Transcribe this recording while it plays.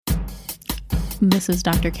This is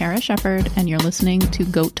Dr. Kara Shepard, and you're listening to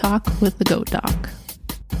Goat Talk with the Goat Doc.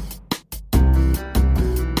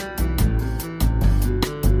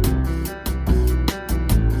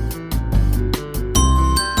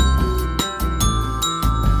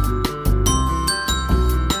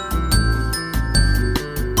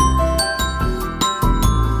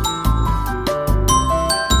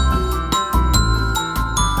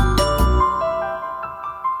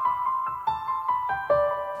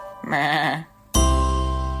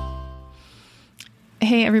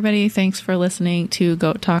 Hey everybody, thanks for listening to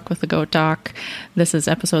Goat Talk with the Goat Doc. This is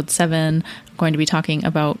episode 7. I'm going to be talking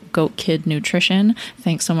about goat kid nutrition.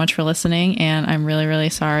 Thanks so much for listening, and I'm really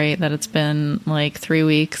sorry that it's been like 3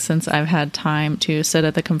 weeks since I've had time to sit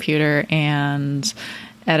at the computer and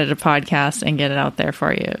edit a podcast and get it out there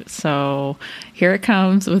for you. So here it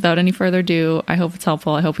comes. Without any further ado, I hope it's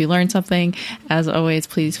helpful. I hope you learned something. As always,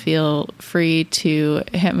 please feel free to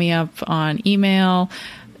hit me up on email,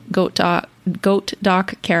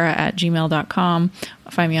 goatdockara@gmail.com.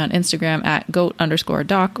 Find me on Instagram at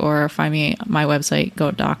goat_doc, or find me at my website,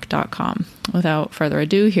 goatdoc.com. Without further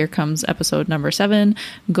ado, here comes episode number 7,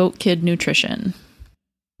 Goat Kid Nutrition.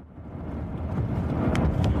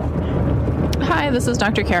 Hi, this is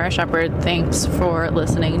Dr. Kara Shepard. Thanks for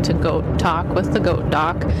listening to Goat Talk with the Goat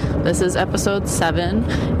Doc. This is episode 7,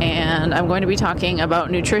 and I'm going to be talking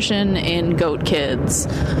about nutrition in goat kids.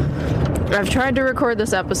 I've tried to record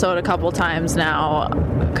this episode a couple times now,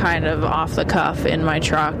 kind of off the cuff in my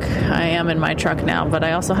truck. I am in my truck now, but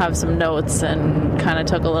I also have some notes and kind of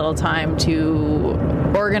took a little time to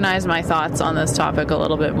organize my thoughts on this topic a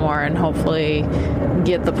little bit more and hopefully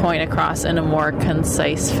get the point across in a more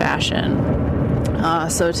concise fashion.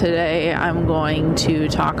 So today I'm going to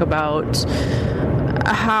talk about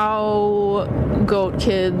how goat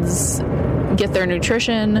kids get their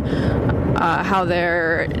nutrition, how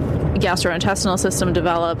their gastrointestinal system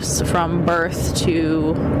develops from birth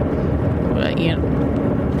to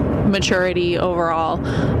maturity overall,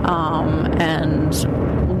 and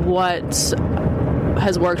what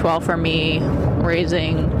has worked well for me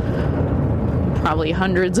raising probably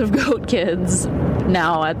hundreds of goat kids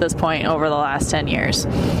now at this point over the last 10 years.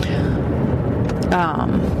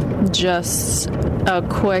 Just a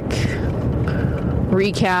quick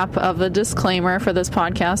recap of the disclaimer for this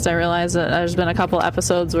podcast. I realize that there's been a couple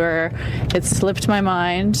episodes where it slipped my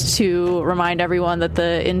mind to remind everyone that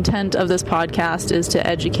the intent of this podcast is to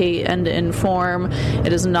educate and inform.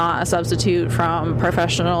 It is not a substitute for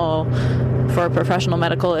professional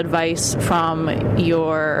medical advice from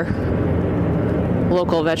your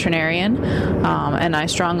local veterinarian, and I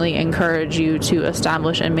strongly encourage you to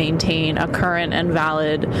establish and maintain a current and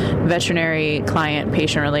valid veterinary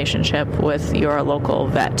client-patient relationship with your local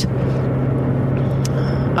vet.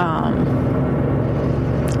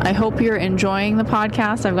 I hope you're enjoying the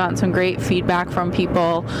podcast. I've gotten some great feedback from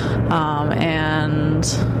people, and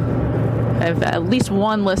I have at least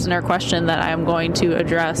one listener question that I'm going to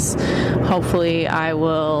address. Hopefully I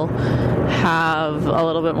will have a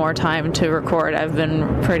little bit more time to record. I've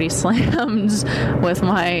been pretty slammed with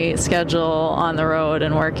my schedule on the road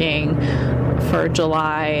and working for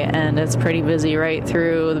July, and it's pretty busy right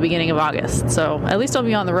through the beginning of August. So at least I'll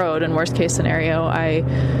be on the road, and worst case scenario, I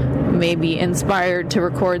may be inspired to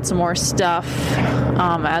record some more stuff,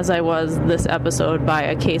 as I was this episode by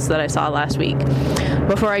a case that I saw last week.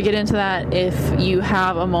 Before I get into that, if you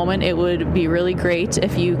have a moment, it would be really great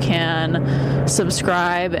if you can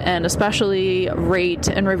subscribe and especially rate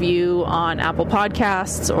and review on Apple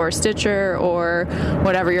Podcasts or Stitcher or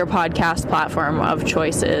whatever your podcast platform of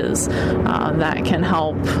choice is. That can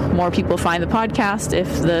help more people find the podcast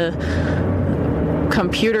if the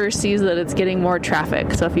computer sees that it's getting more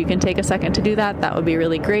traffic. So if you can take a second to do that, that would be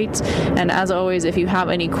really great. And as always, if you have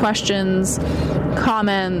any questions,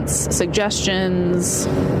 comments, suggestions,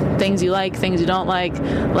 things you like, things you don't like,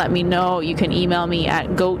 let me know. You can email me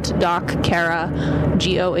at goatdockcara,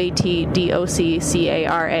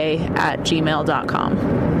 GOATDOCCARA @gmail.com.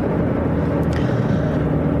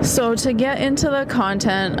 So to get into the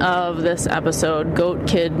content of this episode, Goat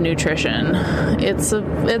Kid Nutrition,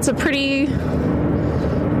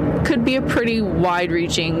 could be a pretty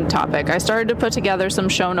wide-reaching topic. I started to put together some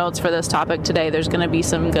show notes for this topic today. There's going to be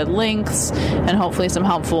some good links and hopefully some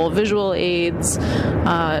helpful visual aids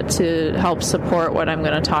to help support what I'm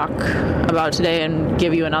going to talk about today and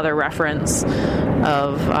give you another reference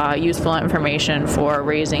of useful information for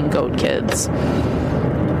raising goat kids.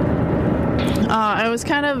 I was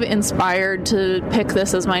kind of inspired to pick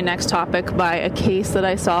this as my next topic by a case that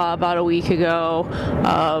I saw about a week ago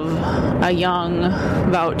of a young,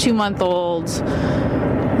 about 2-month-old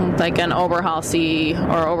like an Oberhausen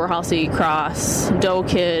or Oberhausen Cross doe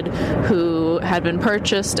kid who had been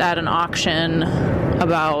purchased at an auction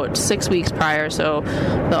about 6 weeks prior. So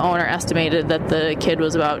the owner estimated that the kid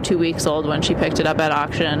was about 2 weeks old when she picked it up at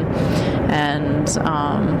auction, and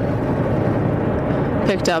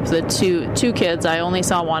picked up the two kids. I only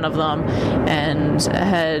saw one of them, and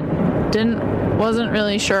wasn't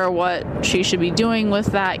really sure what she should be doing with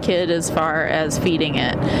that kid as far as feeding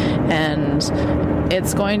it. And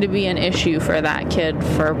it's going to be an issue for that kid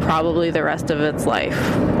for probably the rest of its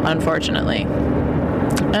life, unfortunately.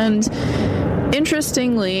 And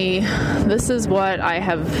interestingly, this is what I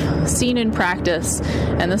have seen in practice,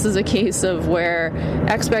 and this is a case of where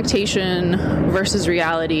expectation versus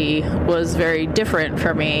reality was very different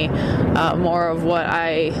for me. More of what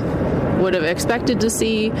I would have expected to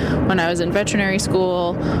see when I was in veterinary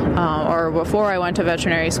school, or before I went to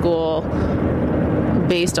veterinary school,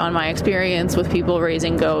 based on my experience with people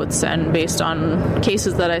raising goats and based on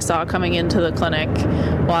cases that I saw coming into the clinic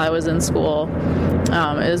while I was in school,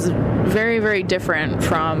 is very, very different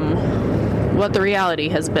from what the reality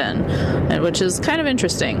has been, which is kind of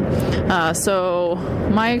interesting. So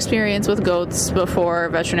my experience with goats before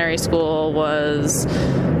veterinary school was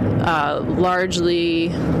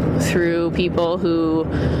largely through people who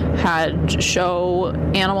had show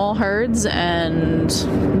animal herds, and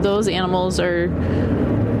those animals were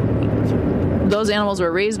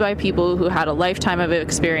raised by people who had a lifetime of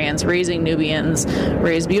experience raising Nubians,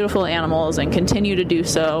 raised beautiful animals, and continue to do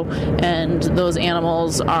so. And those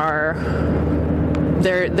animals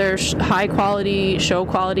they're high quality, show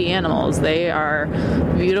quality animals. They are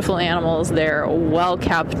beautiful animals. They're well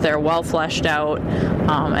kept. They're well fleshed out,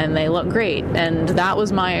 and they look great. And that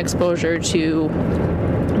was my exposure to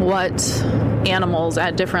what animals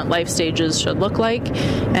at different life stages should look like,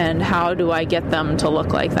 and how do I get them to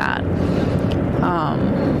look like that.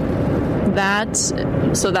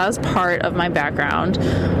 So that was part of my background,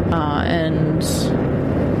 and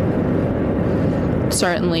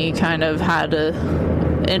certainly kind of had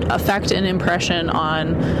an affect an impression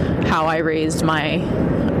on how my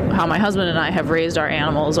husband and I have raised our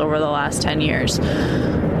animals over the last 10 years.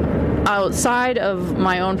 Outside of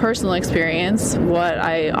my own personal experience, what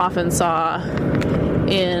I often saw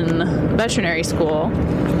in veterinary school,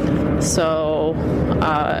 so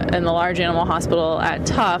in the large animal hospital at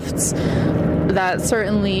Tufts, that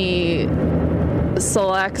certainly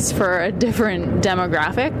selects for a different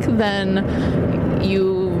demographic than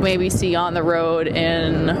you maybe see on the road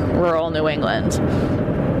in rural New England.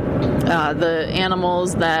 The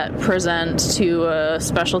animals that present to a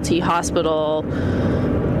specialty hospital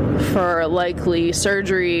for likely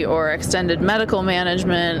surgery or extended medical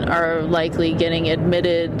management are likely getting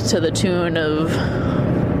admitted to the tune of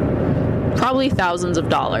probably thousands of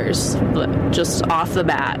dollars just off the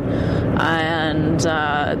bat. And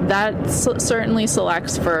that certainly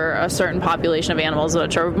selects for a certain population of animals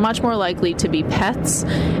which are much more likely to be pets.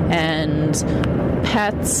 And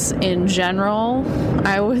pets in general,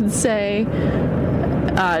 I would say,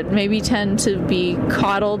 maybe tend to be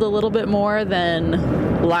coddled a little bit more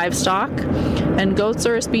than livestock. And goats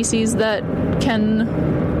are a species that can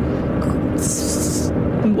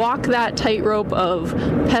walk that tightrope of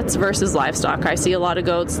pets versus livestock. I see a lot of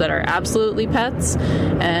goats that are absolutely pets,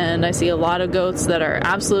 and I see a lot of goats that are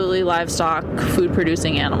absolutely livestock,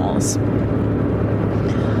 food-producing animals.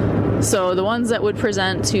 So the ones that would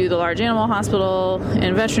present to the large animal hospital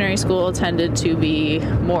in veterinary school tended to be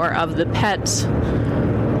more of the pet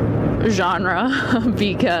genre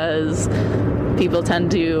because people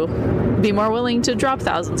tend to be more willing to drop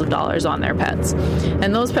thousands of dollars on their pets.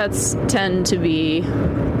 And those pets tend to be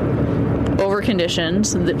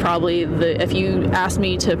overconditioned. If you ask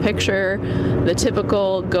me to picture the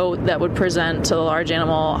typical goat that would present to the large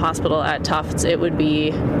animal hospital at Tufts, it would be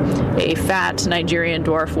a fat Nigerian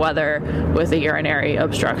dwarf wether with a urinary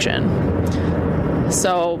obstruction.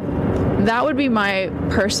 So that would be my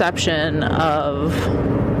perception of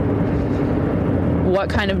what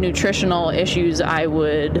kind of nutritional issues I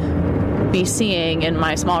would be seeing in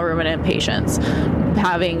my small ruminant patients,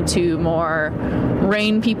 having to more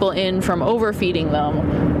rein people in from overfeeding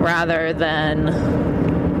them rather than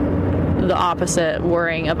the opposite,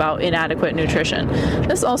 worrying about inadequate nutrition.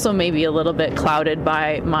 This also may be a little bit clouded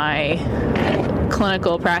by my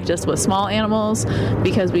clinical practice with small animals,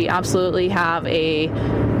 because we absolutely have a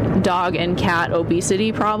dog and cat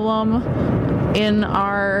obesity problem in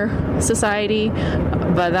our society,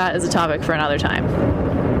 but that is a topic for another time.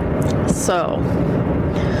 So,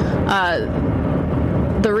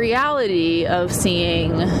 the reality of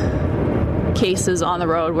seeing cases on the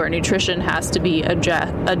road where nutrition has to be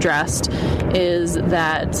addressed is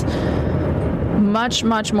that much,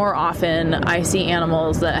 much more often I see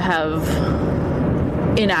animals that have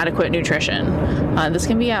inadequate nutrition. This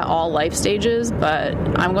can be at all life stages, but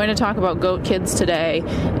I'm going to talk about goat kids today,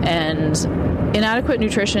 and inadequate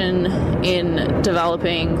nutrition in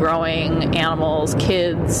developing, growing animals,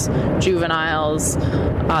 kids, juveniles.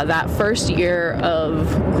 That first year of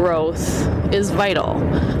growth is vital.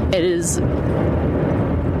 It is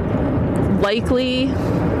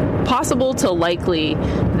possible to likely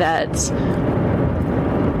that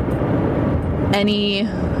any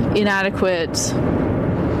inadequate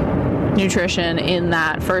nutrition in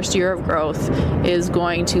that first year of growth is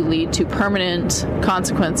going to lead to permanent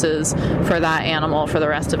consequences for that animal for the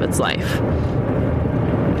rest of its life,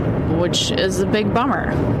 which is a big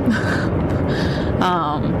bummer.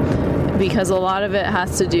 Because a lot of it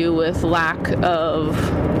has to do with lack of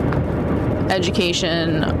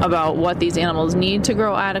education about what these animals need to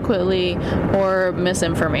grow adequately, or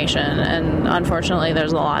misinformation, and unfortunately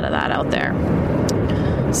there's a lot of that out there.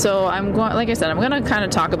 So like I said, I'm going to kind of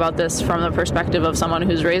talk about this from the perspective of someone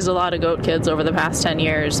who's raised a lot of goat kids over the past 10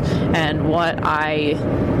 years and what I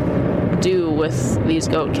do with these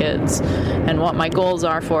goat kids and what my goals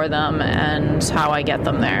are for them and how I get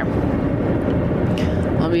them there.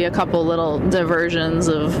 There'll be a couple little diversions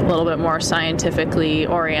of a little bit more scientifically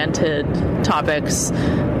oriented topics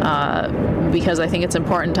because I think it's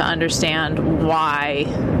important to understand why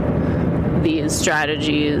these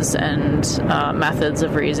strategies and methods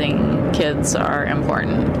of raising kids are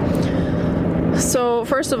important. So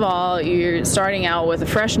first of all, you're starting out with a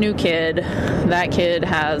fresh new kid. That kid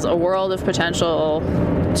has a world of potential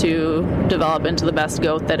to develop into the best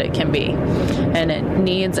goat that it can be, and it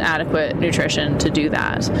needs adequate nutrition to do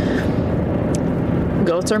that.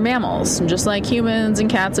 Goats are mammals, just like humans and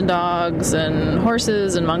cats and dogs and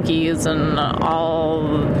horses and monkeys and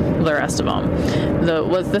all the rest of them.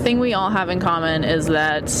 The thing we all have in common is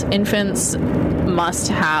that infants must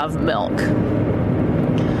have milk.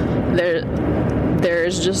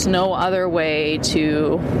 There's just no other way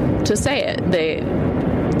to say it.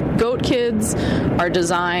 Goat kids are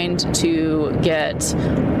designed to get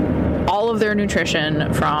all of their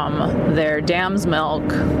nutrition from their dam's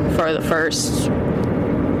milk for the first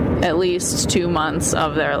at least 2 months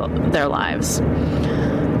of their lives.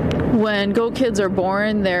 When goat kids are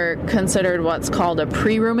born, they're considered what's called a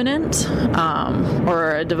pre-ruminant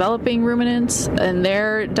or a developing ruminant, and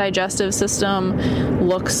their digestive system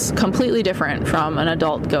looks completely different from an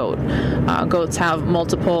adult goat. Goats have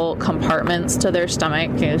multiple compartments to their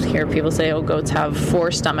stomach. You hear people say, oh, goats have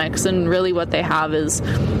 4 stomachs, and really what they have is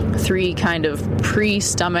 3 kind of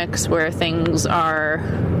pre-stomachs where things are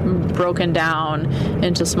broken down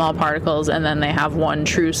into small particles, and then they have one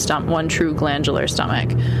true glandular stomach.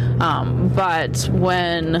 But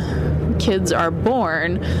when kids are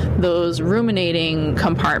born, those ruminating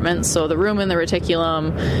compartments, so the rumen, the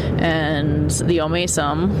reticulum, and the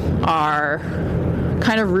omasum, are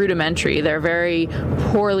kind of rudimentary. They're very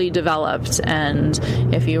poorly developed, and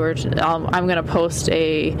if you were to, I'm going to post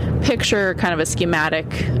a picture, kind of a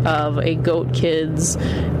schematic of a goat kid's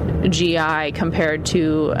GI compared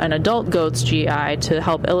to an adult goat's GI to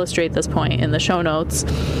help illustrate this point in the show notes.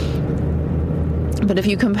 But if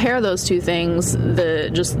you compare those two things,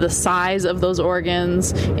 the size of those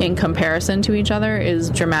organs in comparison to each other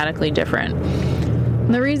is dramatically different.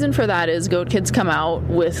 And the reason for that is goat kids come out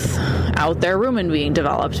without their rumen being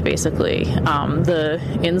developed, basically. The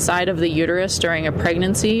inside of the uterus during a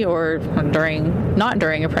pregnancy, or not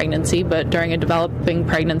during a pregnancy, but during a developing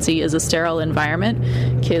pregnancy, is a sterile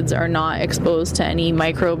environment. Kids are not exposed to any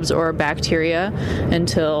microbes or bacteria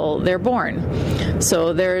until they're born.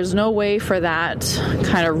 So there's no way for that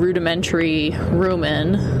kind of rudimentary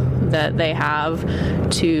rumen that they have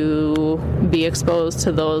to be exposed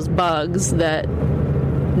to those bugs that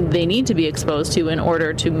they need to be exposed to in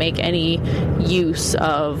order to make any use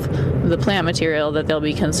of the plant material that they'll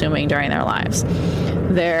be consuming during their lives.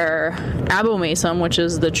 Their abomasum, which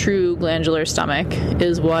is the true glandular stomach,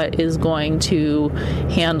 is what is going to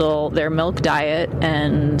handle their milk diet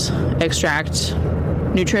and extract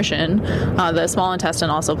nutrition. The small intestine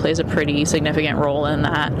also plays a pretty significant role in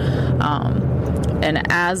that. And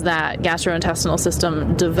as that gastrointestinal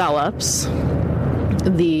system develops,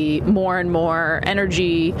 the more and more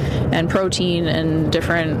energy and protein and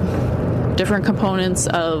different components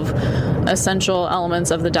of essential elements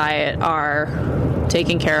of the diet are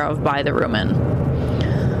taken care of by the rumen.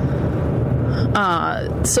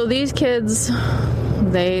 So these kids,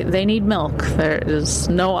 they need milk. There is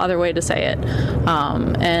no other way to say it.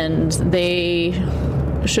 And they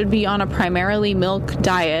should be on a primarily milk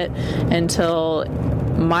diet until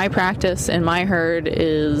my practice in my herd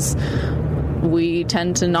is we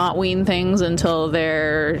tend to not wean things until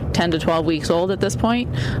they're 10 to 12 weeks old at this point.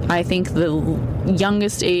 I think the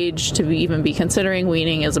youngest age to even be considering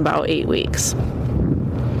weaning is about 8 weeks.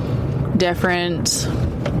 Different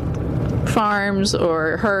farms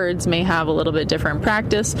or herds may have a little bit different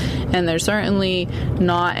practice, and there's certainly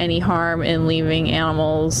not any harm in leaving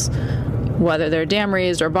animals, whether they're dam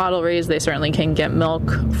raised or bottle raised. They certainly can get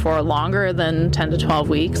milk for longer than 10 to 12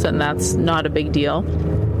 weeks, and that's not a big deal.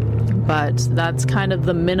 But that's kind of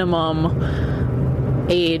the minimum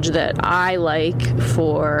age that I like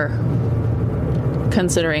for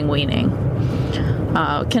considering weaning.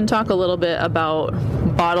 Can talk a little bit about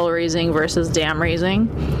bottle raising versus dam raising.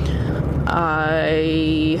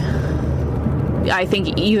 I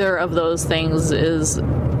think either of those things is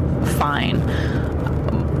fine.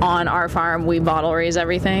 On our farm, we bottle raise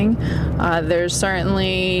everything. There's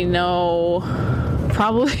certainly it's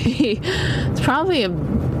probably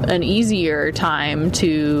an easier time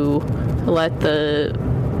to let the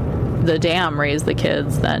dam raise the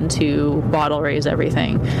kids than to bottle raise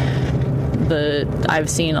everything. I've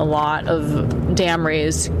seen a lot of dam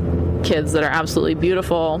raised kids that are absolutely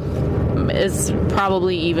beautiful. It's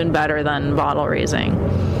probably even better than bottle raising.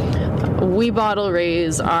 We bottle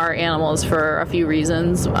raise our animals for a few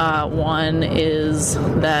reasons. One is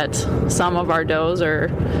that some of our does are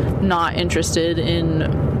not interested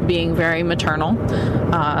in being very maternal.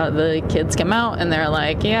 The kids come out and they're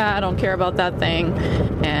like, yeah, I don't care about that thing.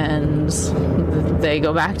 And they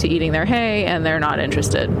go back to eating their hay and they're not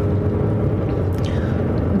interested.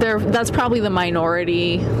 That's probably the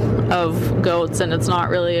minority of goats, and it's not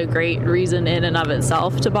really a great reason in and of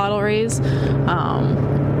itself to bottle raise.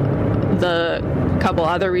 The couple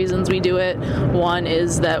other reasons we do it, one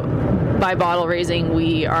is that by bottle raising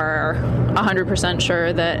we are 100%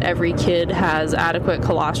 sure that every kid has adequate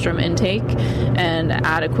colostrum intake and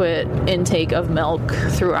adequate intake of milk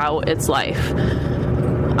throughout its life.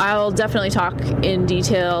 I'll definitely talk in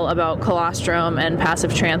detail about colostrum and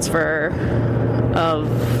passive transfer of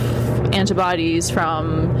antibodies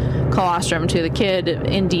from colostrum to the kid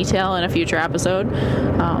in detail in a future episode.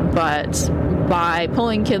 But by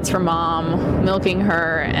pulling kids from mom, milking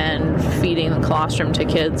her, and feeding the colostrum to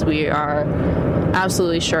kids, we are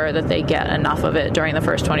absolutely sure that they get enough of it during the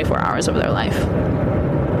first 24 hours of their life.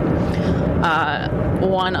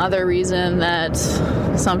 One other reason that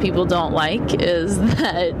some people don't like is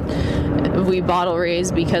that we bottle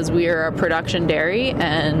raise because we are a production dairy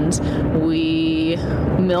and we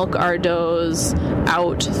milk our does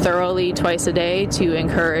out thoroughly twice a day to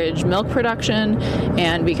encourage milk production,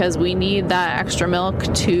 and because we need that extra milk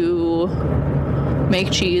to make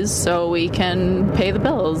cheese so we can pay the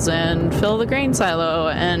bills and fill the grain silo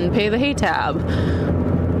and pay the hay tab.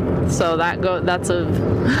 So that's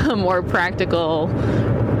a more practical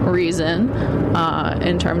reason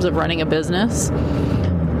in terms of running a business.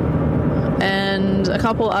 And a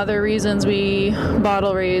couple other reasons we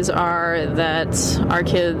bottle raise are that our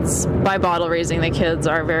kids, by bottle raising, the kids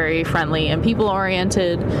are very friendly and people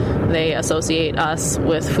oriented. They associate us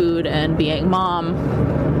with food and being mom.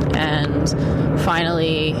 And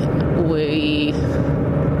finally, we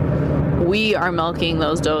are milking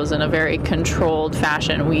those does in a very controlled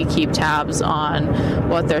fashion. We keep tabs on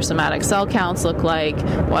what their somatic cell counts look like,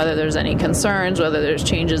 whether there's any concerns, whether there's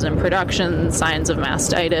changes in production, signs of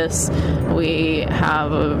mastitis. We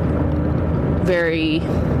have a very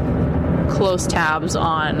close tabs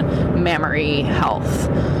on mammary health.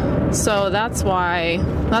 So that's why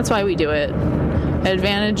we do it.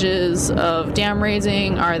 Advantages of dam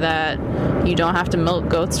raising are that you don't have to milk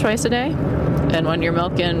goats twice a day. And when you're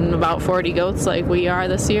milking about 40 goats like we are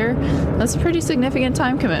this year, that's a pretty significant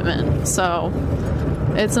time commitment. So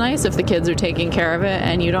it's nice if the kids are taking care of it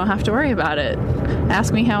and you don't have to worry about it.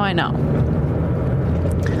 Ask me how I know.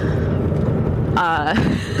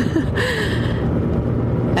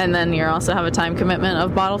 And then you also have a time commitment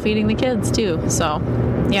of bottle feeding the kids too. So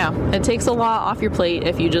yeah, it takes a lot off your plate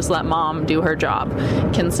if you just let mom do her job.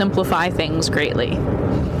 It can simplify things greatly.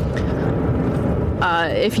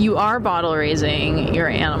 If you are bottle raising your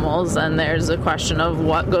animals, then there's a question of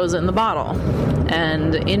what goes in the bottle.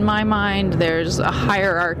 And in my mind, there's a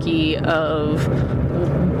hierarchy of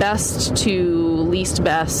best to least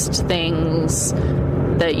best things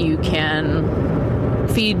that you can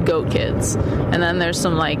feed goat kids. And then there's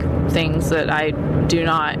some things that I do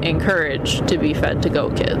not encourage to be fed to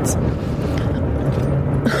goat kids.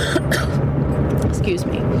 Excuse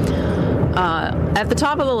me. At the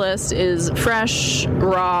top of the list is fresh,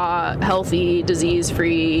 raw, healthy,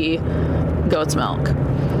 disease-free goat's milk.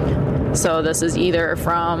 So this is either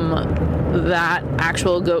from that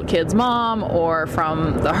actual goat kid's mom or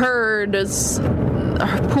from the herd is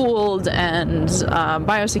pooled, and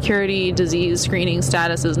biosecurity disease screening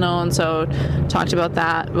status is known. So talked about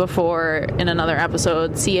that before in another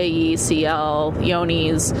episode. CAE, CL,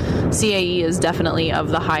 Yonis. CAE is definitely of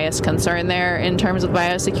the highest concern there in terms of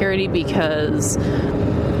biosecurity, because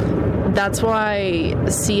that's why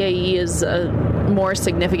CAE is a more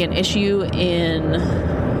significant issue in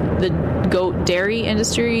the goat dairy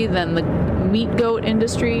industry than the meat goat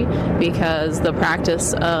industry, because the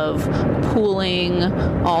practice of pooling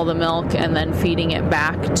all the milk and then feeding it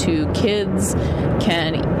back to kids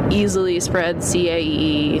can easily spread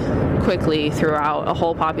CAE quickly throughout a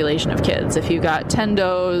whole population of kids. If you've got 10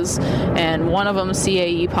 does and one of them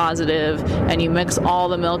CAE positive, and you mix all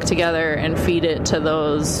the milk together and feed it to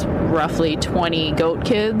those roughly 20 goat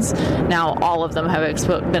kids, now all of them have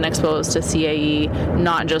been exposed to CAE,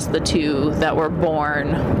 not just the 2 that were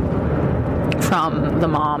born from the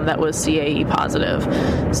mom that was CAE positive.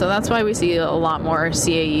 So that's why we see a lot more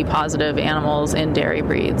CAE positive animals in dairy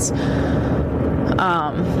breeds.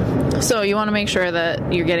 So you want to make sure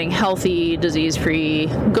that you're getting healthy, disease-free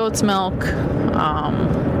goat's milk.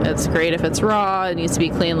 It's great if it's raw. It needs to be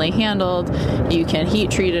cleanly handled. You can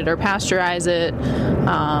heat treat it or pasteurize it.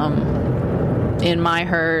 In my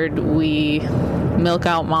herd, we milk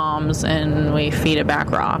out moms and we feed it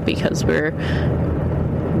back raw, because we're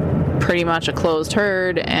pretty much a closed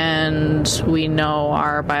herd and we know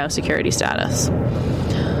our biosecurity status.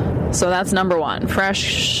 So that's number 1,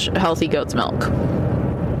 fresh, healthy goat's milk.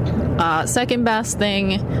 Second best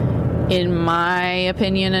thing, in my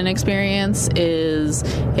opinion and experience, is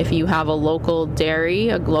if you have a local dairy,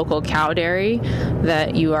 a local cow dairy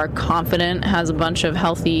that you are confident has a bunch of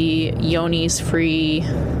healthy Yonis-free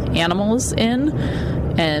animals in,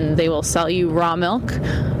 and they will sell you raw milk,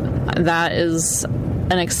 that is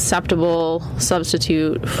an acceptable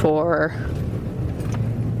substitute for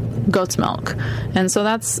goat's milk. And so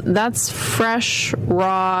that's fresh,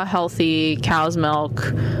 raw, healthy cow's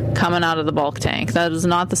milk coming out of the bulk tank. That is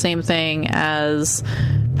not the same thing as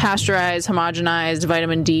pasteurized, homogenized,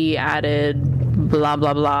 vitamin D added, blah,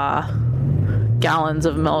 blah, blah, gallons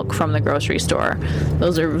of milk from the grocery store.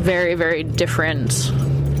 Those are very, very different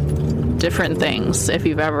things. If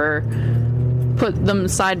you've ever put them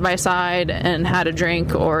side by side and had a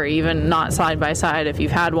drink, or even not side by side, if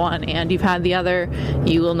you've had one and you've had the other,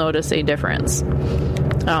 you will notice a difference.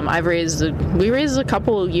 We raised a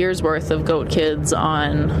couple years worth of goat kids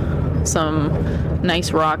on some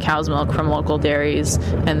nice raw cow's milk from local dairies,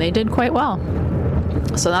 and they did quite well.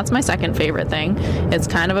 So that's my second favorite thing. It's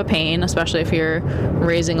kind of a pain, especially if you're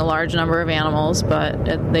raising a large number of animals,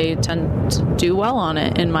 but they tend to do well on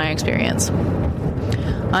it in my experience.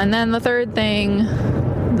 And then the third thing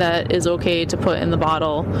that is okay to put in the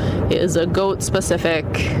bottle is a goat-specific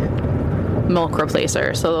milk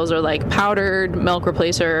replacer. So those are like powdered milk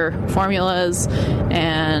replacer formulas,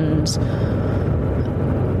 and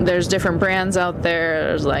there's different brands out there.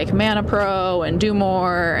 There's like ManaPro and Do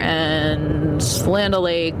More and Land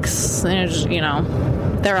O'Lakes. There's,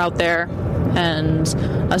 they're out there. And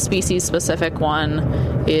a species-specific one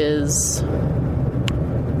is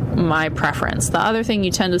my preference. The other thing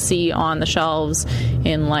you tend to see on the shelves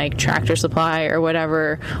in like Tractor Supply or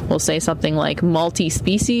whatever will say something like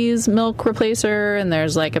multi-species milk replacer, and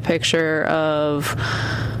there's like a picture of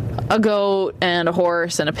a goat and a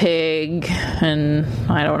horse and a pig and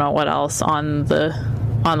I don't know what else on the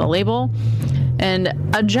label. And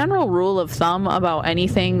a general rule of thumb about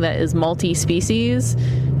anything that is multi-species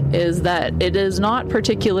is that it is not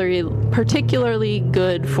particularly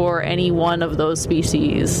good for any one of those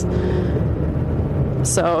species.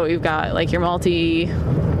 So you've got like your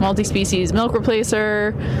multi-species milk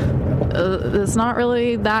replacer. It's not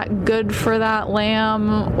really that good for that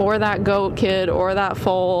lamb or that goat kid or that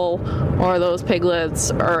foal or those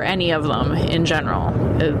piglets or any of them in general.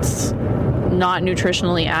 It's not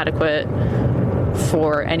nutritionally adequate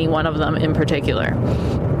for any one of them in particular.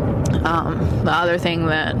 The other thing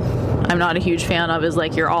that I'm not a huge fan of is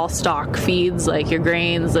like your all stock feeds, like your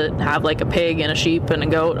grains that have like a pig and a sheep and a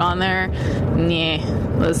goat on there.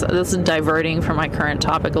 This is diverting from my current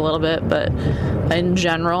topic a little bit, but in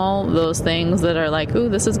general, those things that are like, ooh,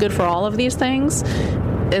 this is good for all of these things,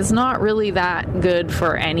 is not really that good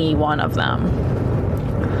for any one of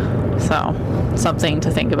them. So something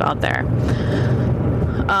to think about there.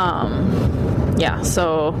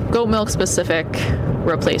 So goat milk specific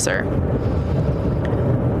replacer.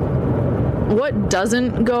 What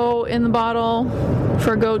doesn't go in the bottle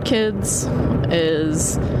for goat kids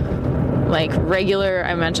is like regular,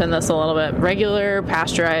 I mentioned this a little bit, regular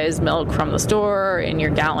pasteurized milk from the store in your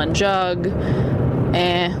gallon jug,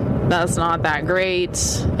 that's not that great.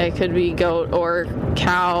 It could be goat or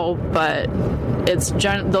cow, but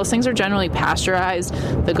those things are generally pasteurized.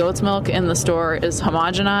 The goat's milk in the store is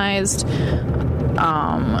homogenized.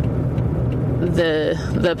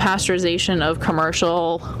 The pasteurization of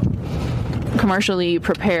commercially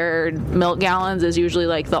prepared milk gallons is usually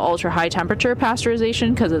like the ultra high temperature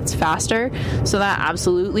pasteurization because it's faster, so that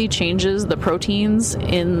absolutely changes the proteins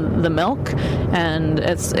in the milk, and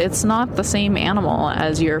it's not the same animal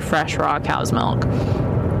as your fresh raw cow's milk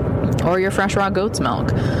or your fresh raw goat's milk.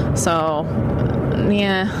 So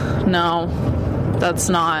yeah, no, that's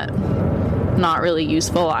not really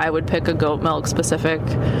useful. I would pick a goat milk specific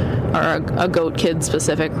or a goat kid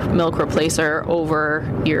specific milk replacer over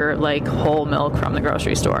your like whole milk from the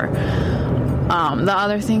grocery store. The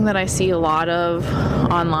other thing that I see a lot of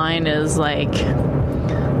online is like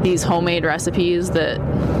these homemade recipes that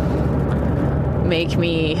make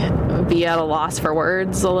me be at a loss for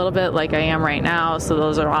words a little bit, like I am right now. So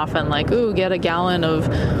those are often like, ooh, get a gallon of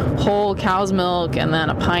whole cow's milk and then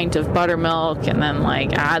a pint of buttermilk and then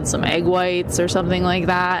like add some egg whites or something like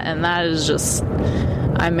that. And that is just,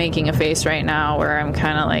 I'm making a face right now where I'm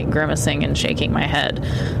kind of like grimacing and shaking my head.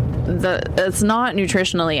 It's not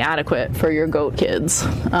nutritionally adequate for your goat kids.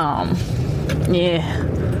 Don't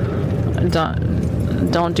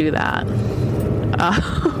do that.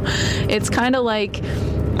 It's kind of like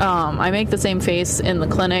I make the same face in the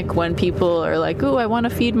clinic when people are like, ooh, I want to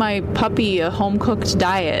feed my puppy a home-cooked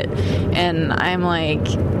diet. And I'm like,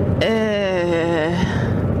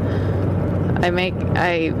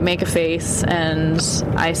 I make a face and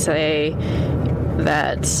I say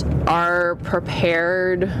that our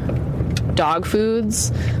prepared dog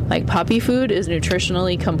foods, like puppy food, is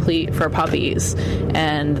nutritionally complete for puppies.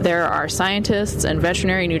 And there are scientists and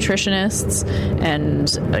veterinary nutritionists and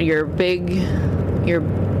your big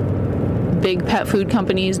pet food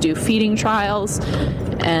companies do feeding trials,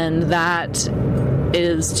 and that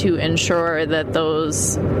is to ensure that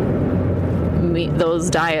those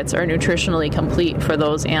diets are nutritionally complete for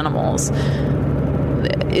those animals.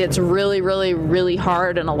 It's really, really, really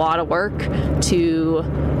hard and a lot of work to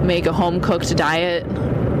make a home-cooked diet,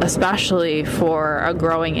 especially for a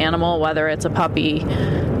growing animal, whether it's a puppy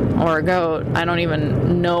or a goat. I don't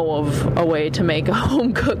even know of a way to make a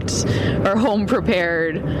home-cooked or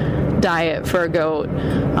home-prepared diet for a goat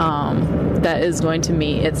that is going to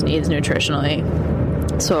meet its needs nutritionally.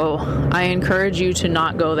 So I encourage you to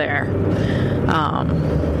not go there.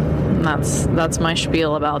 That's my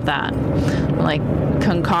spiel about that. Like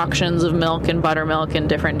concoctions of milk and buttermilk and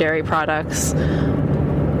different dairy products,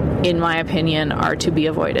 in my opinion, are to be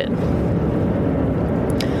avoided.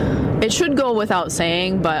 It should go without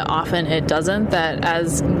saying, but often it doesn't, that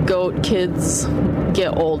as goat kids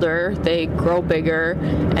get older, they grow bigger,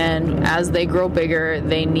 and as they grow bigger,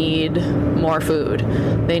 they need more food.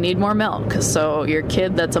 They need more milk. So your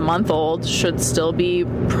kid that's a month old should still be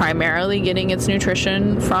primarily getting its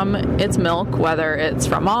nutrition from its milk, whether it's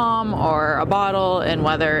from mom or a bottle, and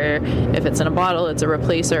whether if it's in a bottle, it's a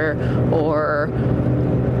replacer, or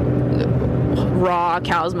raw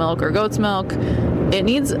cow's milk or goat's milk. It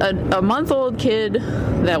needs a month-old kid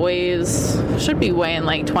that should be weighing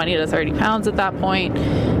like 20 to 30 pounds at that point,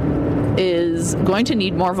 is going to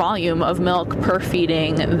need more volume of milk per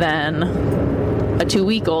feeding than a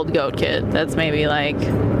 2-week-old goat kid that's maybe like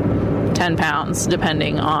 10 pounds,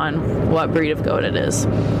 depending on what breed of goat it is.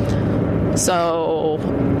 So,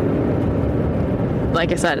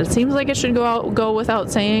 like I said, it seems like it should go without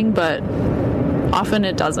saying, but often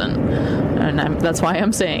it doesn't, and that's why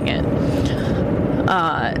I'm saying it.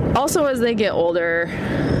 Also, as they get older,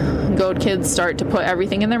 goat kids start to put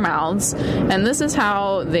everything in their mouths, and this is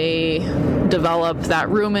how they develop that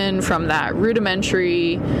rumen from that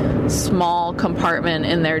rudimentary small compartment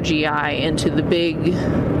in their GI into the big,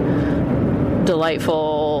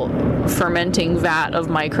 delightful, fermenting vat of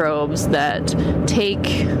microbes that take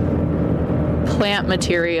plant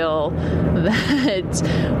material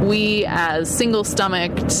that we as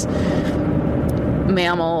single-stomached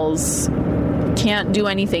mammals can't do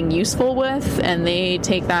anything useful with, and they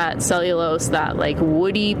take that cellulose, that like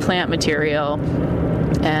woody plant material,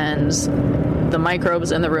 and the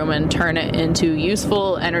microbes in the rumen turn it into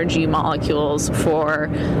useful energy molecules for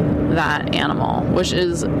that animal, which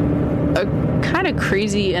is a kind of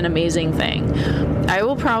crazy and amazing thing. I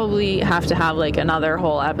will probably have to have like another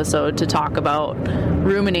whole episode to talk about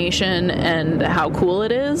rumination and how cool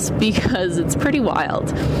it is, because it's pretty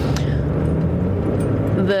wild.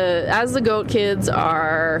 As the goat kids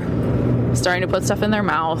are starting to put stuff in their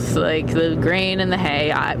mouth, like the grain and the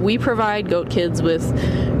hay. We provide goat kids with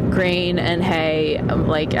grain and hay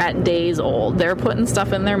like at days old. They're putting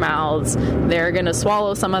stuff in their mouths. They're going to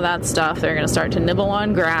swallow some of that stuff. They're going to start to nibble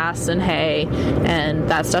on grass and hay, and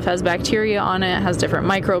that stuff has bacteria on it, has different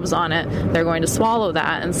microbes on it. They're going to swallow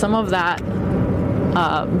that, and some of that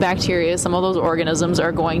bacteria, some of those organisms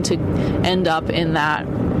are going to end up in that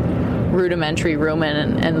rudimentary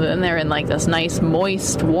rumen, and then they're in like this nice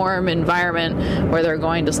moist warm environment where they're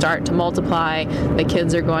going to start to multiply. The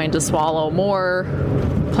kids are going to swallow more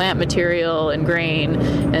plant material and grain,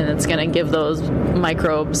 and it's going to give those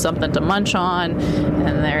microbes something to munch on,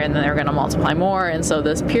 and they're going to multiply more. And so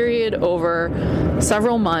this period over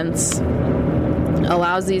several months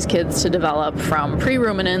allows these kids to develop from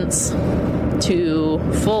pre-ruminants to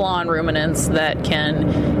full-on ruminants that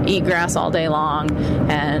can eat grass all day long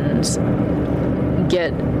and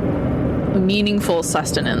get meaningful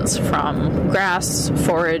sustenance from grass,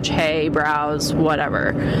 forage, hay, browse,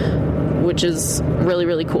 whatever, which is really,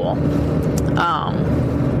 really cool.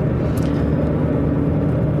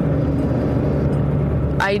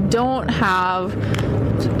 I don't have...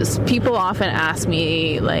 People often ask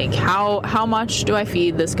me, like, how much do I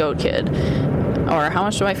feed this goat kid? Or how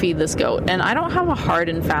much do I feed this goat? And I don't have a hard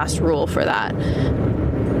and fast rule for that.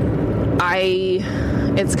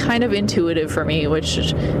 It's kind of intuitive for me, which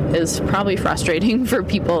is probably frustrating for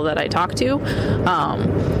people that I talk to.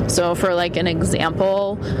 So for like an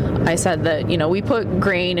example, I said that, we put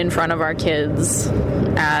grain in front of our kids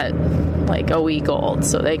at like a week old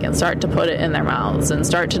so they can start to put it in their mouths and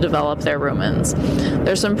start to develop their rumens.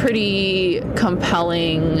 There's some pretty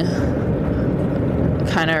compelling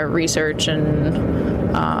kind of research and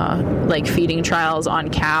like feeding trials on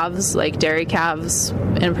calves, like dairy calves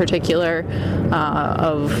in particular,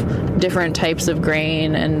 of different types of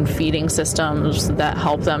grain and feeding systems that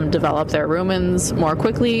help them develop their rumens more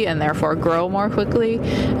quickly and therefore grow more quickly.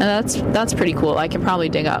 And that's pretty cool. I can probably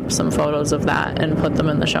dig up some photos of that and put them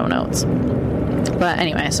in the show notes. But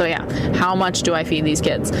anyway, so yeah, how much do I feed these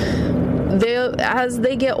kids? As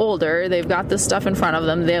they get older, they've got this stuff in front of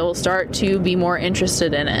them, they will start to be more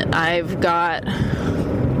interested in it. I've got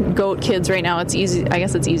goat kids right now. It's easy. I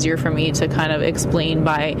guess it's easier for me to kind of explain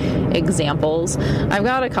by examples. I've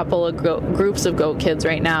got a couple of groups of goat kids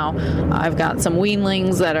right now. I've got some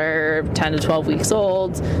weanlings that are 10 to 12 weeks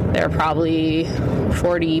old. They're probably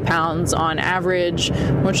 40 pounds on average,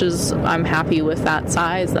 which is, I'm happy with that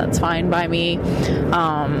size. That's fine by me.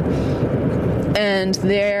 And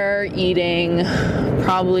they're eating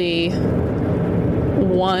probably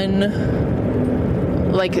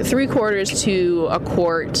 3/4 to a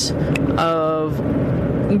quart of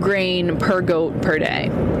grain per goat per day.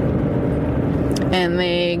 And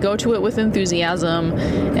they go to it with enthusiasm,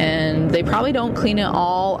 and they probably don't clean it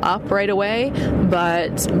all up right away,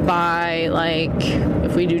 but by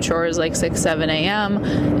if we do chores like 6, 7 a.m.,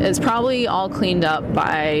 it's probably all cleaned up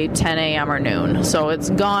by 10 a.m. or noon. So it's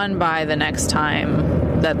gone by the next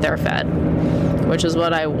time that they're fed, which is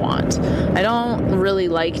what I want. I don't really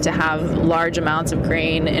like to have large amounts of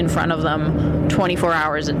grain in front of them 24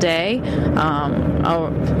 hours a day.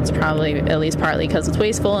 It's probably at least partly because it's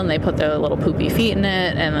wasteful and they put their little poopy feet in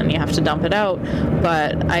it and then you have to dump it out.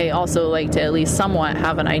 But I also like to at least somewhat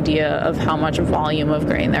have an idea of how much volume of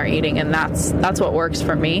grain they're eating, and that's what works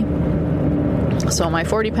for me. So my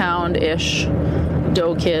 40-pound-ish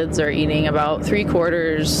doe kids are eating about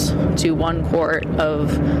 3/4 to 1 quart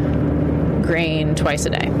of grain twice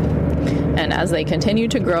a day. And as they continue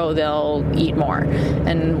to grow, they'll eat more.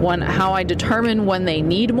 And how I determine when they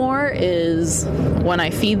need more is when I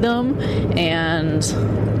feed them and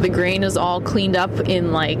the grain is all cleaned up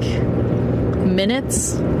in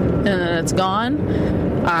minutes and then it's gone.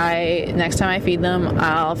 Next time I feed them,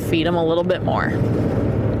 I'll feed them a little bit more.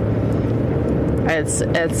 It's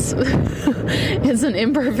it's an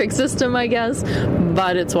imperfect system, I guess,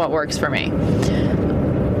 but it's what works for me.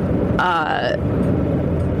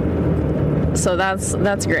 So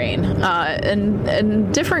that's grain,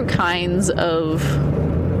 and different kinds of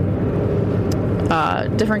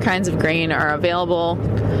grain are available.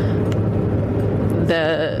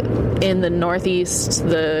 In the Northeast,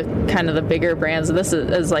 the bigger brands. This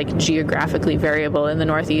is geographically variable. In the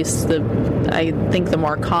Northeast, I think the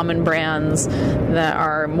more common brands that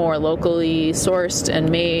are more locally sourced and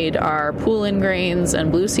made are Poulin Grains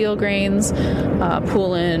and Blue Seal Grains.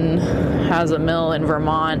 Poulin has a mill in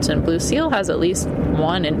Vermont, and Blue Seal has at least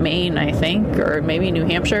one in Maine, I think, or maybe New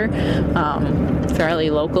Hampshire, fairly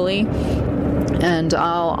locally. And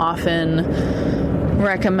I'll often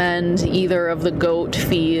recommend either of the goat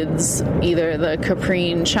feeds, either the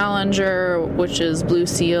Caprine Challenger, which is Blue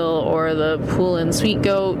Seal, or the Poulin Sweet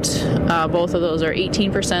Goat. Both of those are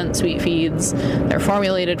 18% sweet feeds. They're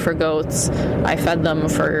formulated for goats. I fed them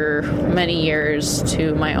for many years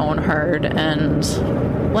to my own herd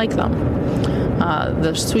and like them.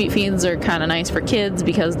 The sweet feeds are kind of nice for kids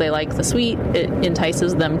because they like the sweet. It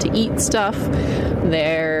entices them to eat stuff.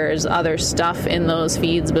 There's other stuff in those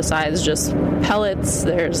feeds besides just pellets.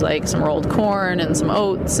 There's like some rolled corn and some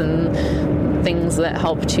oats and things that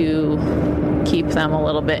help to keep them a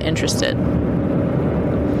little bit interested.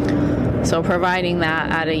 So providing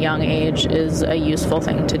that at a young age is a useful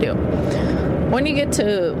thing to do. When you get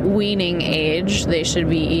to weaning age, they should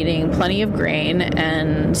be eating plenty of grain,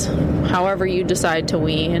 and however you decide to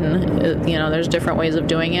wean, there's different ways of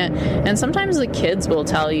doing it. And sometimes the kids will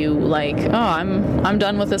tell you, like, oh, I'm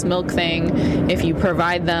done with this milk thing. If you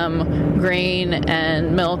provide them grain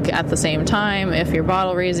and milk at the same time, if you're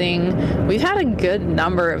bottle raising, we've had a good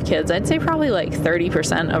number of kids. I'd say probably like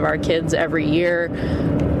 30% of our kids every year,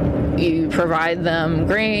 you provide them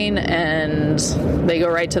grain and they go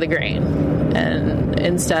right to the grain and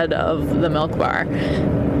instead of the milk bar,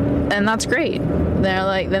 and that's great.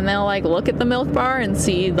 They'll look at the milk bar and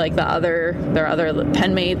see like their other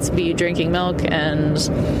pen mates be drinking milk, and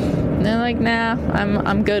they're like, nah,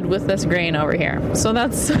 I'm good with this grain over here. So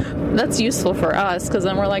that's useful for us, because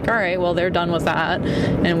then we're like, all right, well, they're done with that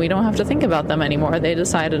and we don't have to think about them anymore. They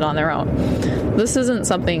decided on their own. This isn't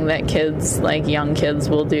something that kids, like young kids,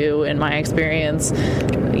 will do in my experience.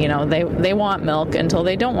 They want milk until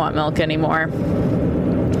they don't want milk anymore.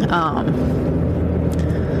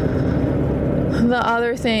 The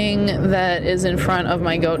other thing that is in front of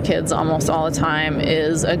my goat kids almost all the time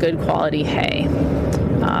is a good quality hay.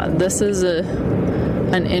 This is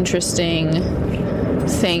an interesting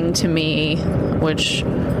thing to me, which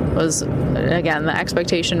was, again, the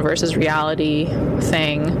expectation versus reality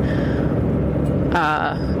thing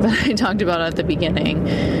that I talked about at the beginning.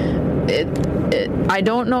 I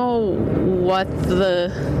don't know what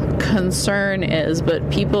the concern is, but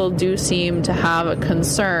people do seem to have a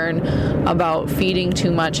concern about feeding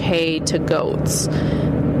too much hay to goats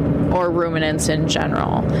or ruminants in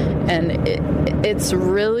general. And it's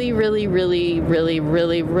really, really, really, really,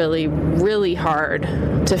 really, really, really hard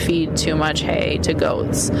to feed too much hay to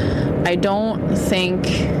goats. I don't think...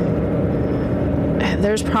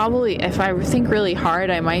 There's probably, if I think really hard,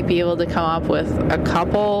 I might be able to come up with a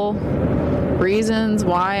couple reasons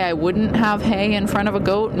why I wouldn't have hay in front of a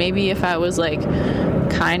goat. Maybe if I was like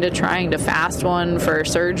kind of trying to fast one for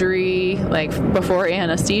surgery, like before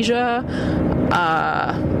anesthesia,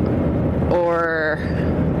 or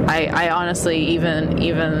I honestly, even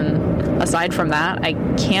aside from that, I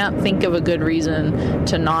can't think of a good reason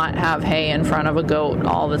to not have hay in front of a goat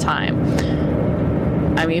all the time.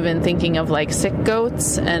 I'm even thinking of like sick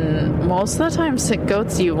goats, and most of the time sick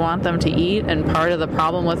goats, you want them to eat, and part of the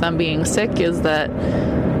problem with them being sick is that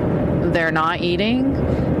they're not eating.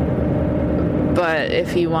 But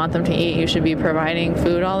if you want them to eat, you should be providing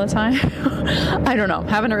food all the time. I don't know. I'm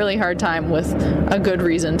having a really hard time with a good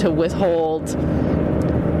reason to withhold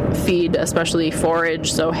feed, especially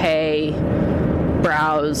forage, so hay,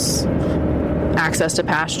 browse, access to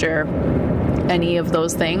pasture, any of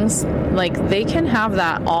those things. Like, they can have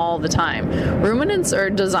that all the time. Ruminants are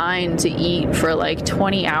designed to eat for like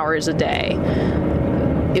 20 hours a day.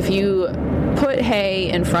 If you put hay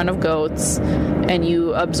in front of goats and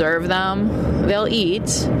you observe them, they'll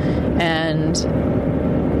eat, and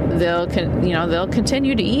they'll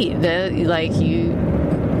continue to eat.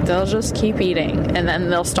 They'll just keep eating, and then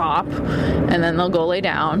they'll stop, and then they'll go lay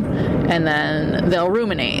down, and then they'll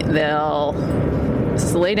ruminate. They'll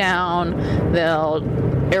lay down, they'll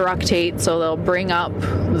eructate, so they'll bring up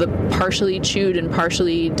the partially chewed and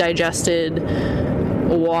partially digested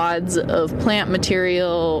wads of plant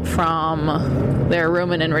material from their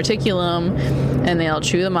rumen and reticulum, and they'll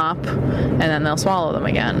chew them up, and then they'll swallow them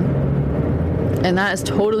again. And that is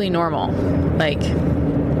totally normal. Like,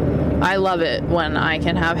 I love it when I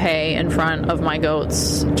can have hay in front of my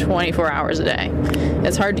goats 24 hours a day.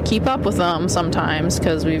 It's hard to keep up with them sometimes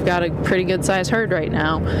because we've got a pretty good sized herd right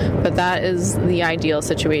now, but that is the ideal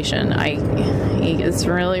situation. It's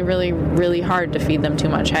really, really, really hard to feed them too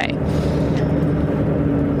much hay.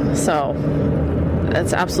 So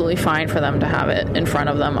it's absolutely fine for them to have it in front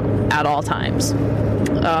of them at all times.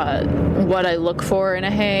 What I look for in a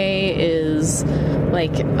hay is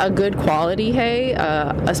like a good quality hay,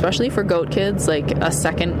 especially for goat kids, like a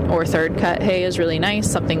second or third cut hay is really nice.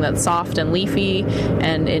 Something that's soft and leafy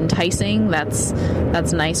and enticing, that's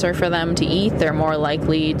nicer for them to eat. They're more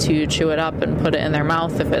likely to chew it up and put it in their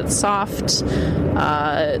mouth if it's soft.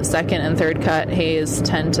 Second and third cut hays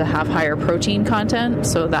tend to have higher protein content,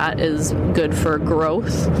 so that is good for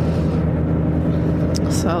growth.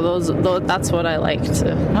 So that's what I like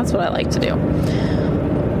to do.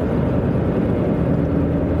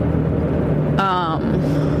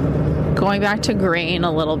 Going back to grain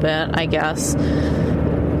a little bit, I guess.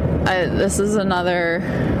 This is another,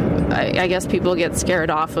 I guess people get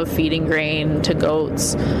scared off of feeding grain to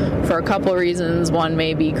goats for a couple reasons. One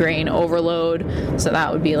may be grain overload. So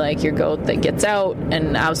that would be like your goat that gets out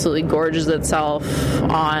and absolutely gorges itself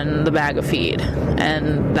on the bag of feed.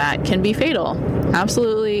 And that can be fatal.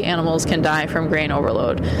 Absolutely, animals can die from grain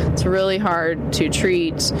overload. It's really hard to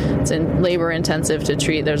treat. It's labor intensive to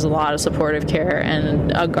treat. There's a lot of supportive care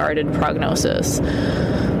and a guarded prognosis.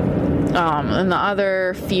 And the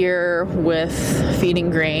other fear with feeding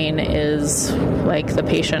grain is like the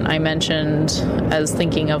patient I mentioned, as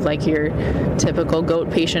thinking of like your typical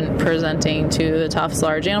goat patient presenting to the Tufts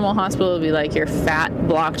Large Animal Hospital would be like your fat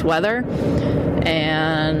blocked wether.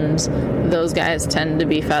 And those guys tend to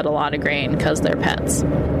be fed a lot of grain because they're pets.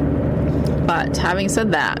 But having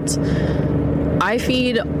said that, I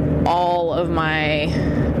feed all of my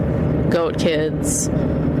goat kids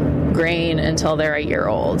grain until they're a year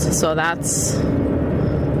old. So that's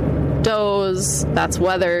does, that's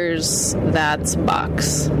wethers, that's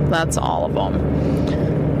bucks. That's all of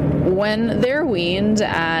them. When they're weaned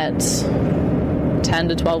at 10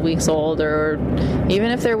 to 12 weeks old, or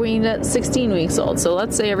even if they're weaned at 16 weeks old. So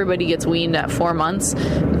let's say everybody gets weaned at 4 months.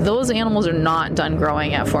 Those animals are not done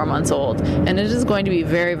growing at 4 months old. And it is going to be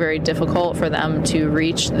very, very difficult for them to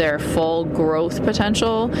reach their full growth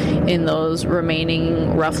potential in those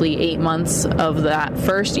remaining roughly 8 months of that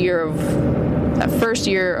first year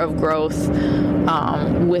of growth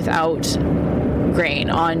without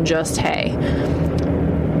grain, on just hay.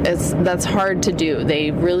 That's hard to do. They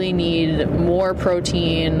really need more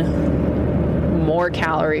protein, more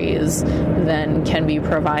calories than can be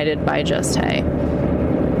provided by just hay.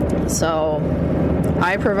 So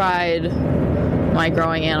I provide my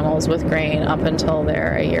growing animals with grain up until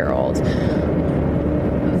they're a year old.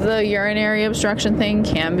 The urinary obstruction thing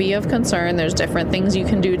can be of concern. There's different things you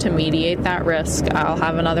can do to mediate that risk. I'll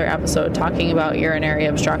have another episode talking about urinary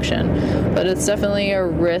obstruction, but it's definitely a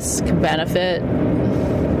risk-benefit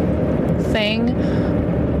thing.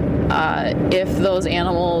 If those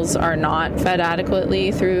animals are not fed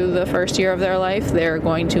adequately through the first year of their life, they're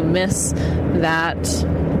going to miss that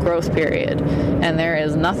growth period, and there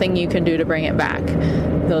is nothing you can do to bring it back.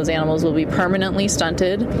 Those animals will be permanently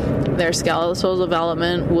stunted. Their skeletal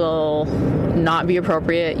development will not be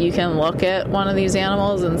appropriate. You can look at one of these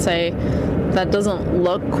animals and say, that doesn't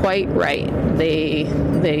look quite right.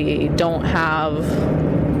 They don't have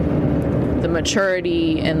the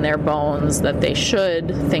maturity in their bones that they should.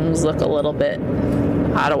 Things look a little bit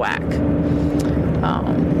out of whack.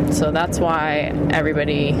 So that's why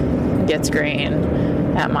everybody gets grain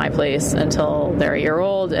at my place until they're a year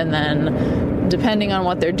old, and then depending on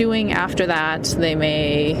what they're doing after that, they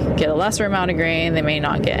may get a lesser amount of grain, they may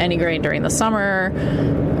not get any grain during the summer,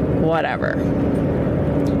 whatever.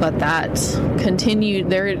 But that continued,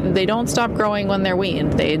 they don't stop growing when they're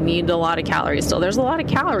weaned. They need a lot of calories still. There's a lot of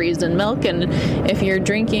calories in milk, and if you're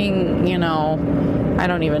drinking, I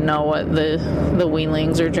don't even know what the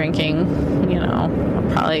weanlings are drinking,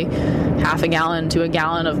 probably half a gallon to a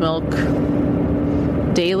gallon of milk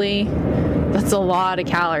daily. That's a lot of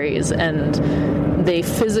calories, and they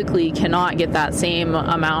physically cannot get that same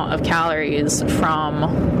amount of calories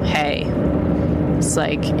from hay. It's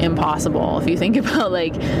like impossible. If you think about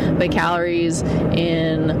like the calories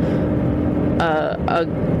in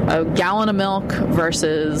a gallon of milk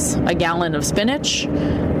versus a gallon of spinach,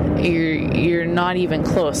 you're not even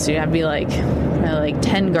close. You have to be like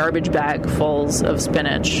 10 garbage bagfuls of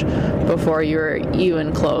spinach before you're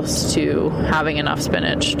even close to having enough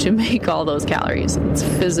spinach to make all those calories. It's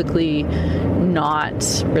physically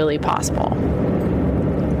not really possible.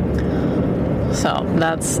 So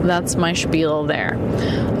that's my spiel there.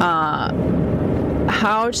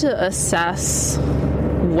 How to assess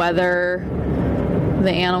whether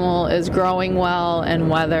the animal is growing well and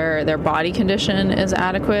whether their body condition is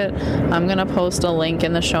adequate. I'm going to post a link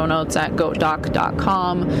in the show notes at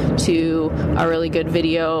goatdoc.com to a really good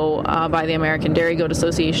video by the American Dairy Goat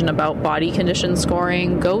Association about body condition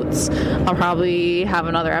scoring goats. I'll probably have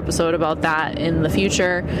another episode about that in the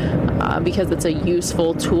future because it's a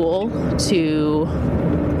useful tool to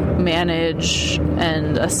manage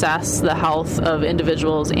and assess the health of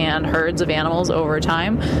individuals and herds of animals over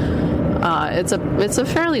time. It's a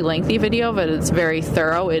fairly lengthy video, but it's very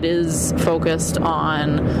thorough. It is focused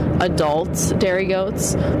on adult dairy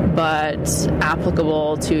goats, but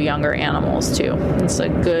applicable to younger animals too. It's a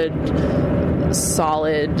good,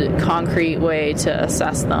 solid, concrete way to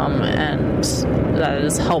assess them, and that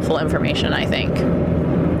is helpful information, I think.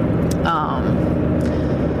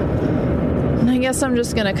 And I guess I'm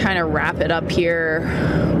just going to kind of wrap it up here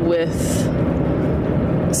with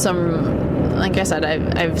some, like I said,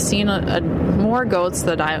 I've seen more goats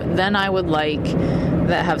than I would like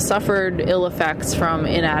that have suffered ill effects from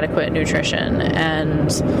inadequate nutrition, and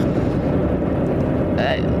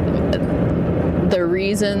the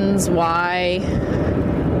reasons why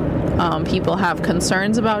people have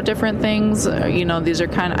concerns about different things. These are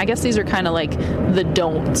kind of like the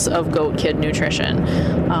don'ts of goat kid nutrition,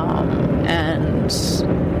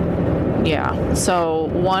 so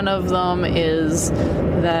one of them is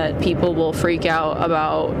that people will freak out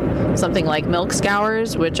about something like milk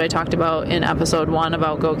scours, which I talked about in episode 1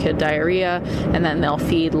 about goat kid diarrhea, and then they'll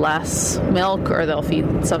feed less milk or they'll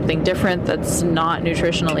feed something different that's not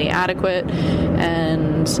nutritionally adequate,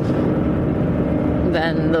 and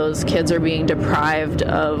then those kids are being deprived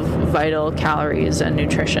of vital calories and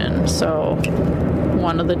nutrition. So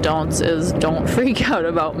one of the don'ts is don't freak out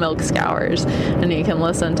about milk scours, and you can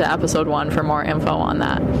listen to episode 1 for more info on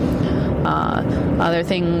that. Other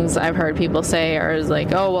things I've heard people say are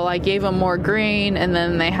like, oh, well, I gave them more grain, and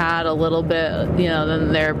then they had a little bit,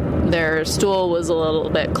 then their stool was a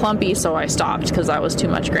little bit clumpy, so I stopped because that was too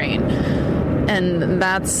much grain. And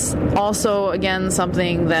that's also, again,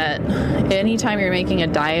 something that anytime you're making a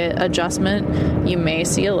diet adjustment, you may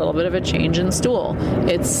see a little bit of a change in stool.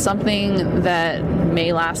 It's something that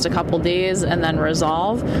may last a couple days and then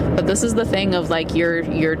resolve. But this is the thing of like your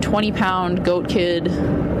 20-pound goat kid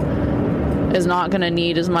is not going to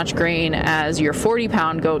need as much grain as your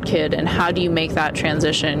 40-pound goat kid, and how do you make that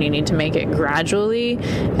transition? You need to make it gradually,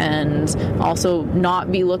 and also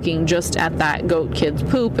not be looking just at that goat kid's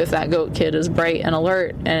poop. If that goat kid is bright and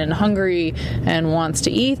alert and hungry and wants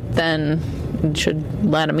to eat, then you should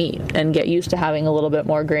let them eat and get used to having a little bit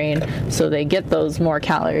more grain so they get those more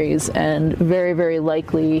calories, and very, very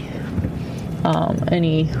likely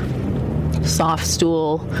any soft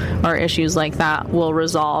stool or issues like that will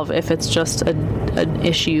resolve if it's just an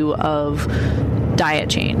issue of diet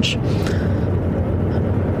change.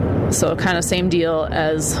 So kind of same deal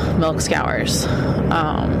as milk scours.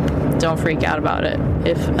 Don't freak out about it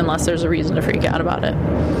unless there's a reason to freak out about it.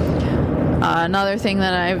 Another thing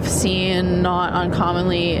that I've seen not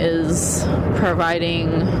uncommonly is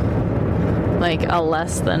providing like a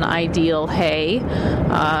less than ideal hay.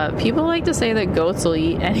 People like to say that goats will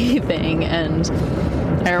eat anything, and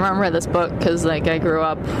I remember this book because like I grew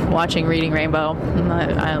up watching Reading Rainbow, and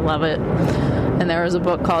I love it. And there was a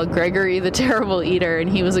book called Gregory the Terrible Eater,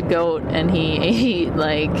 and he was a goat, and he ate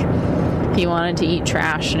he wanted to eat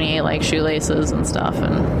trash, and he ate like shoelaces and stuff,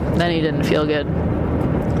 and then he didn't feel good.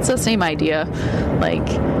 It's the same idea, like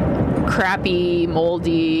crappy,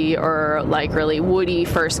 moldy, or like really woody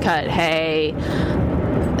first cut hay.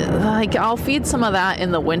 Like I'll feed some of that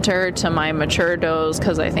in the winter to my mature does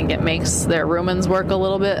because I think it makes their rumens work a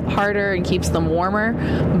little bit harder and keeps them warmer,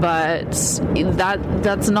 but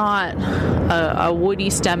that's not a woody,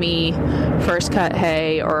 stemmy first cut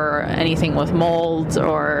hay or anything with mold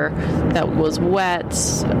or that was wet.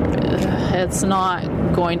 It's not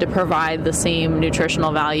going to provide the same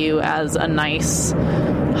nutritional value as a nice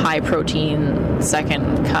high protein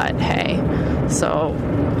second cut hay. So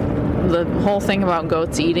the whole thing about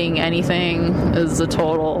goats eating anything is a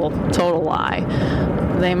total lie.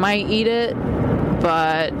 They might eat it,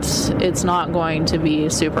 but it's not going to be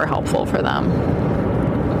super helpful for them.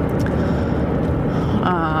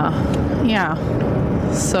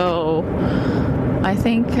 So I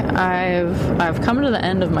think I've come to the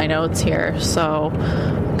end of my notes here. So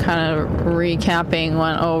kind of recapping,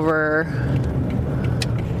 went over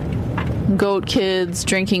goat kids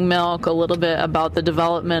drinking milk, a little bit about the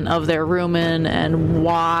development of their rumen and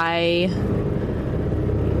why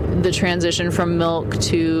the transition from milk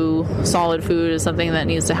to solid food is something that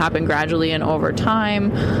needs to happen gradually and over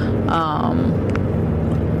time.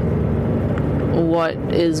 What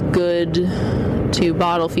is good to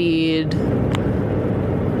bottle feed,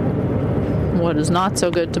 what is not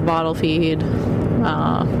so good to bottle feed,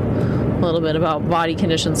 a little bit about body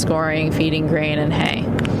condition scoring, feeding grain and hay.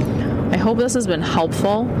 I hope this has been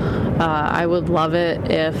helpful. I would love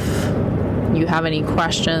it if you have any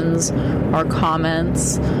questions or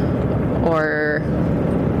comments or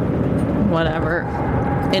whatever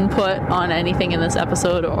input on anything in this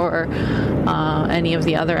episode or any of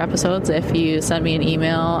the other episodes. If you send me an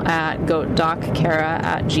email at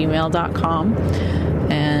goatdoccara@gmail.com.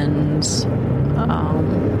 And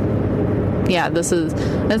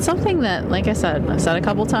it's something that, like I've said a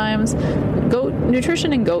couple times, goat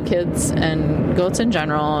nutrition and goat kids and goats in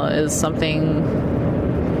general is something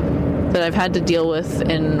that I've had to deal with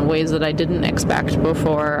in ways that I didn't expect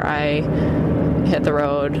before I hit the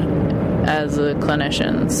road as a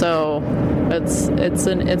clinician. So it's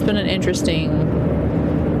been an interesting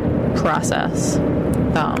process.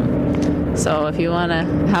 So if you want to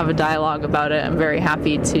have a dialogue about it, I'm very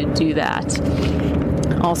happy to do that.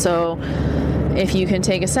 Also, if you can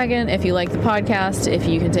take a second, if you like the podcast, if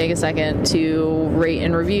you can take a second to rate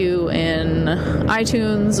and review in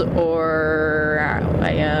iTunes or,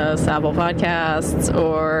 I guess, Apple Podcasts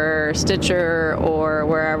or Stitcher or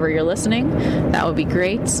wherever you're listening, that would be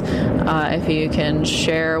great. If you can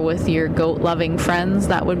share with your goat-loving friends,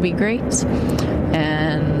 that would be great.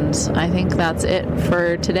 And I think that's it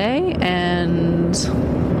for today, and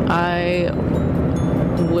I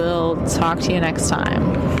will talk to you next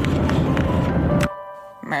time.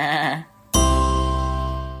 Meh.